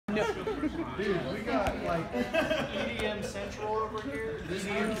Dude, we got like EDM Central over here.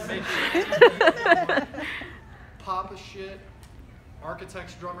 EDM pop as shit.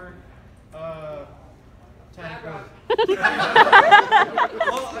 Architect's drummer. Well,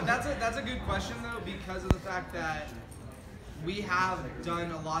 that's a good question though, because of the fact that we have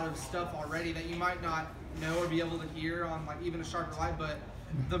done a lot of stuff already that you might not know or be able to hear on like even a Sharper Light, but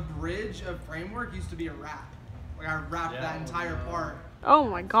the bridge of Framework used to be a rap. Like I rapped that entire part. Oh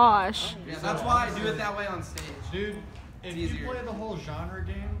my gosh. Yeah, that's why I do it that way on stage. Dude, if you play the whole genre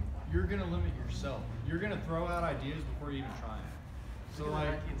game, you're gonna limit yourself. You're gonna throw out ideas before you even try it. So like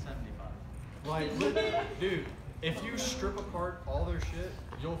 1975. Dude, if you strip apart all their shit,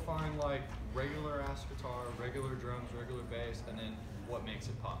 you'll find like regular ass guitar, regular drums, regular bass, and then what makes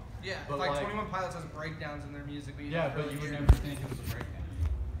it pop. Yeah, but like 21 Pilots has breakdowns in their music, but you would never think it was a breakdown.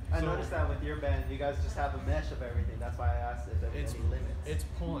 I noticed that with your band, you guys just have a mesh of everything. That's why I asked if there were any limits. It's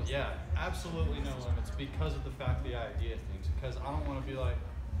pulling, absolutely no limits because of the fact the idea of things. Because I don't want to be like,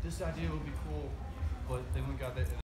 this idea would be cool, but then we got that, and